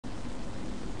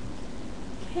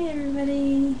Hey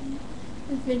everybody,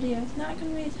 this video is not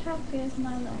going to be as happy as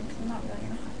my own because I'm not really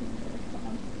in a happy mood.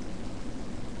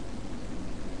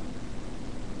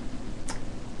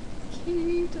 The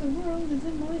key to the world is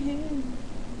in my hand.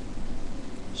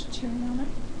 Just chewing on it.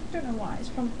 Don't know why, it's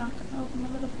probably not going to open my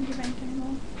little piggy bank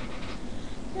anymore.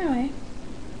 Anyway,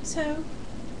 so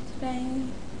today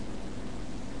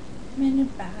I'm in a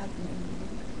bad mood.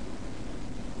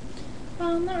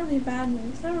 Well, not really a bad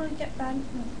mood because I don't really get bad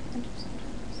moods. I do sometimes.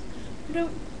 I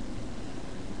don't.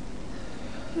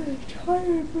 I'm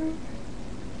tired, bro.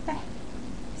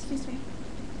 Excuse me.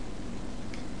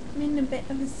 I'm in a bit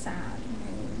of a sad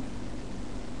mood.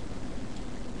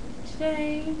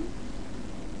 Today,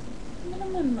 I'm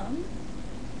with my mum.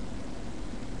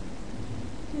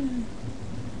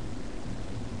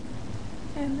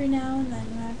 Every now and then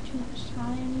I have too much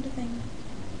time to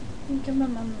think of my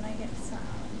mum when I get sad.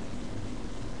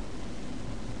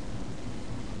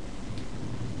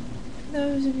 For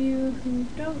those of you who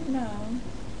don't know,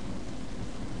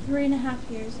 3.5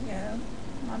 years ago,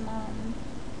 my mom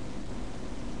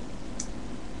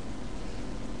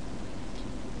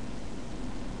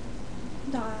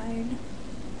died,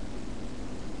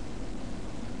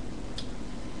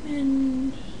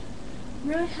 and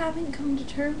really haven't come to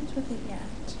terms with it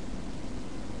yet.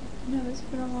 I know it's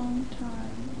been a long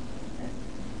time, but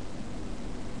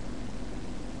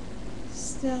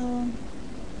still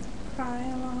cry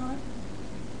a lot.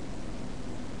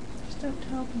 Just don't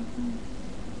tell people.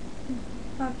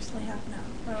 Obviously have now.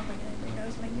 I don't think anybody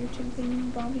knows my YouTube thing,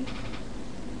 Bobby.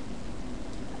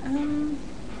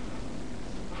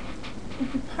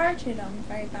 We parted on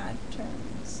very bad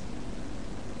terms.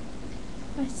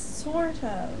 I sort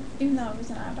of, even though I was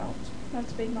an adult, not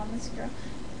to be mama's girl,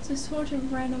 so I sort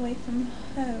of ran away from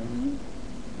home,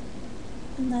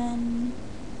 and then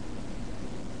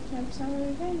never saw her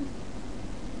again.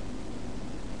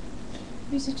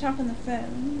 We used to talk on the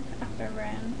phone after I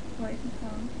ran away from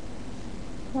home.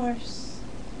 Of course,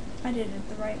 I did it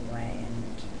the right way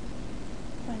and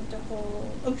went a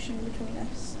whole ocean between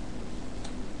us.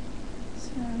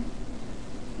 So,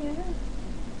 yeah.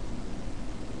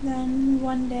 Then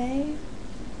one day,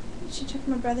 she took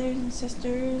my brothers and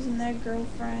sisters and their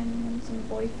girlfriends and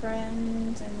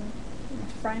boyfriends and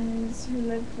friends who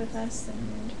lived with us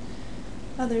and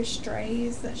other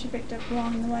strays that she picked up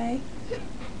along the way.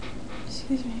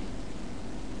 Excuse me.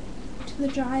 To the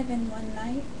drive-in one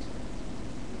night.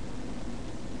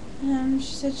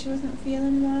 She said she wasn't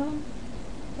feeling well.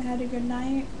 They had a good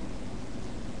night.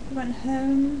 They went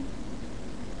home.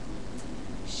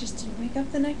 She just didn't wake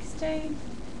up the next day.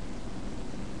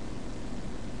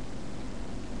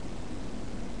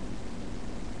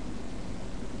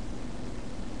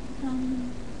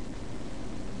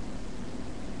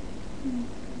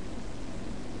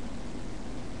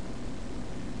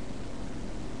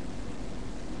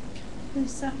 They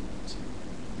sucked.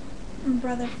 My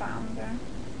brother found her.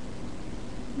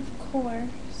 Of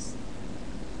course.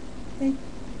 They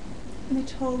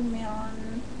told me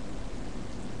on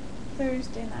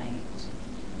Thursday night,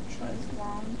 which was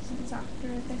long since after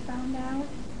they found out.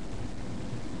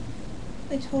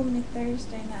 They told me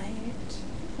Thursday night,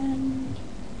 and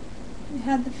we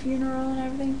had the funeral and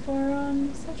everything for her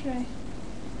on Saturday.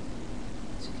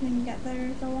 Just couldn't get there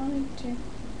if I wanted to.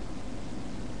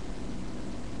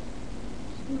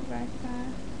 She was very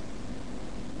bad.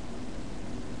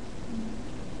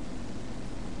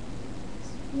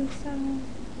 It's really sad.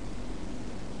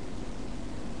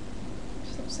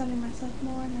 Just upsetting myself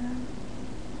more now.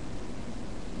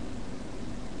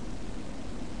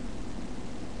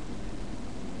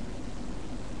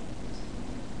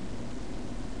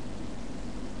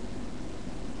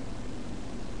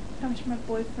 I wish my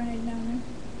boyfriend had known her.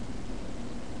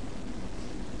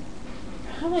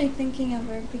 Probably thinking of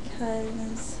her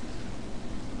because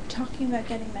we're talking about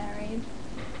getting married.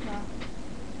 Well,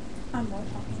 I'm more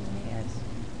talking than he is,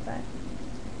 but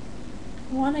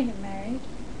I want to get married.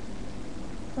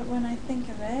 But when I think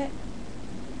of it,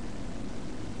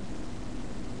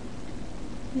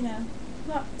 you know,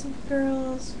 lots of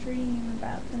girls dream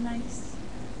about the nice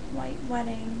white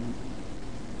wedding,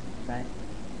 but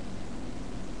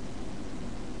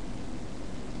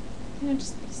it'd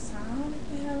just be sad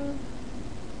if we have a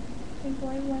big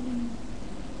white wedding.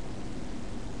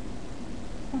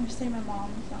 Obviously my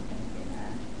mom's not going to be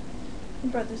there. My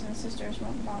brothers and sisters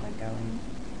won't bother going.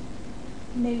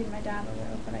 Maybe my dad will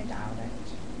go, but I doubt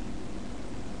it.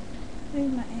 Maybe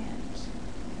my aunt.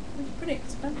 It's pretty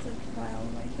expensive to fly all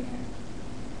the way here.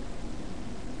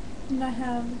 And I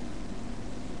have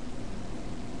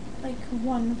like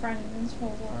one friend in this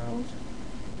whole world.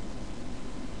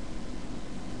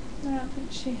 I don't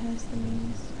think she has the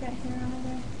means to get here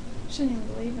either. She didn't even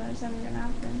believe that was ever gonna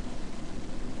happen.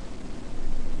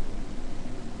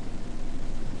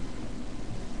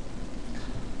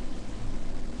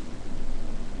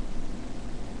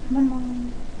 My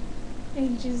mom,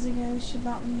 ages ago, she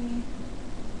bought me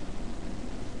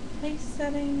place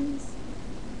settings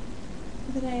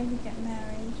for the day we get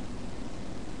married.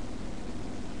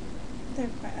 They're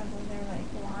quite ugly. They're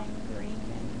like lime green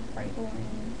and bright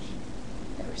orange.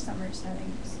 They were summer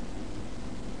settings.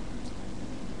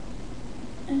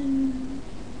 And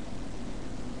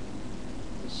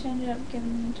she ended up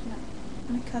giving them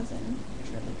to my cousin, who's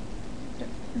really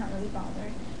not really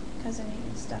bothered. Cousin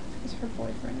needed stuff because her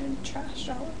boyfriend had trashed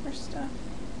all of her stuff.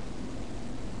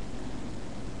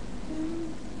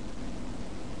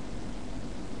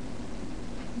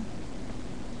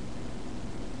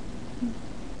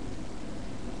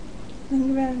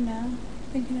 Thinking about it now,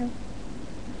 thinking of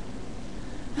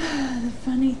the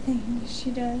funny things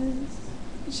she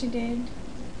did.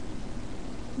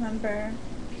 Remember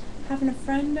having a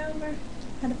friend over?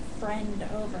 Had a friend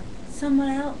over. Someone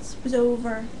else was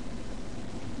over.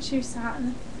 She was sat in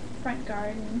the front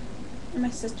garden, and my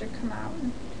sister come out.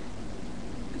 And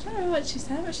I don't know what she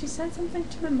said, but she said something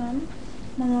to my mom.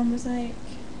 My mom was like,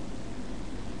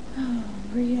 "Oh,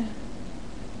 Rhea,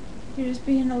 you're just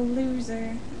being a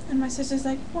loser." And my sister's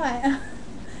like, "What?"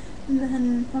 And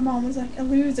then my mom was like, "A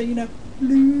loser, you know,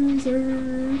 loser."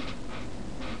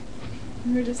 And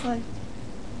we were just like,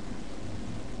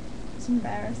 it's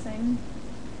embarrassing.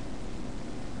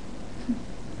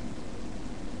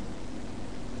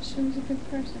 She was a good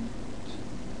person.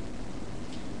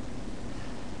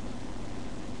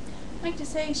 I like to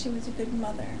say she was a good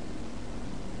mother.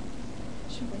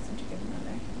 She wasn't a good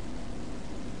mother.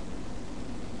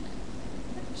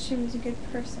 She was a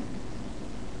good person.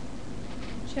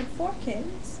 She had 4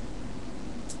 kids.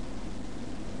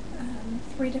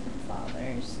 3 different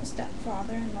fathers, a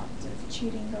stepfather, and lots of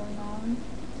cheating going on.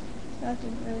 So that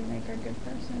didn't really make her a good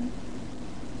person.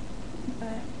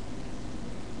 But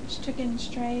she took in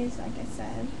strays, like I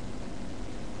said.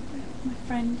 My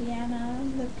friend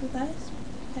Deanna lived with us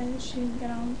because she didn't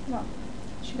get on, well,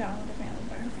 she got on with her family,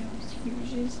 but her family was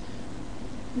huge.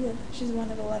 She's one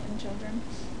of 11 children.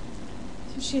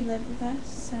 So she lived with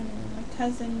us, and my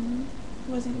cousin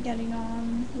wasn't getting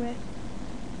on with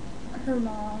her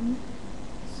mom,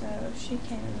 so she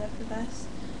came and lived with us.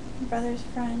 My brother's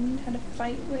friend had a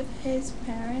fight with his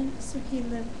parents, so he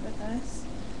lived with us.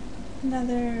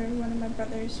 Another one of my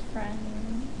brother's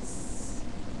friends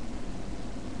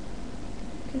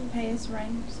couldn't pay his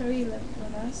rent, so he lived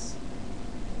with us.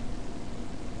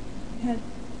 We had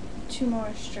 2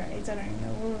 more strays. I don't even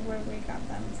know where we got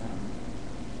them from.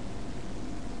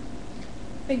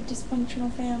 Big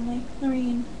dysfunctional family. I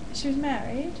mean, she was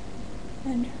married,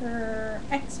 and her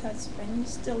ex-husband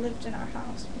still lived in our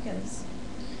house because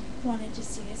he wanted to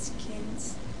see his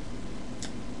kids.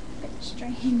 A bit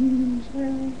strange,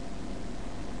 really.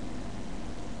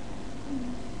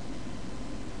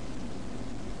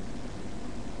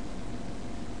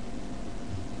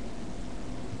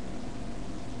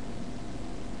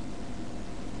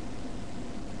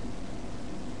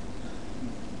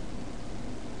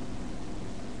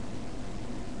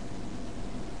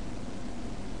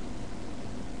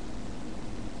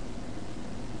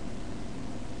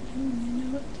 I don't really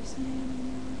know what to say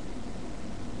anymore.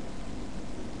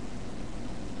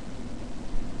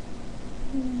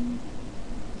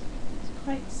 It's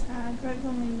quite sad, but I've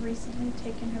only recently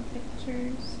taken her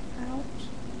pictures out.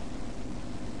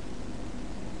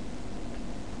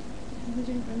 I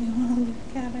didn't really want to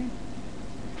look at her.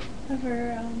 Of her,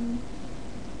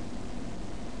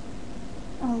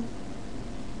 all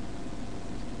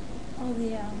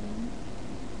the,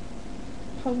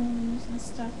 poems and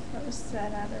stuff that was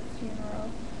said at her funeral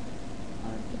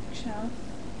on a bookshelf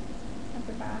at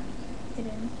the back,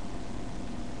 hidden.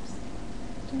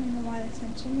 I don't know why they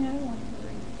sent to me. I don't want to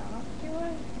read that, do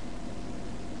I?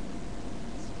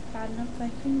 It's bad enough that I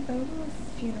couldn't go to a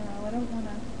funeral. I don't want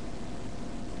to,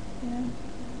 you know.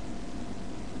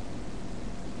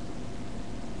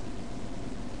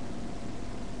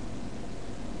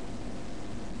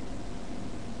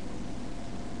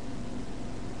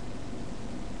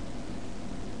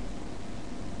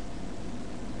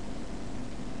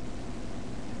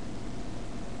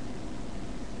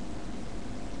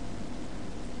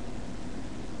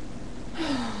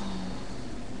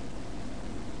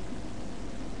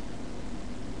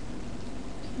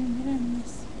 I'm gonna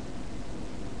miss.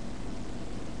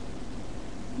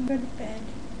 Go to bed.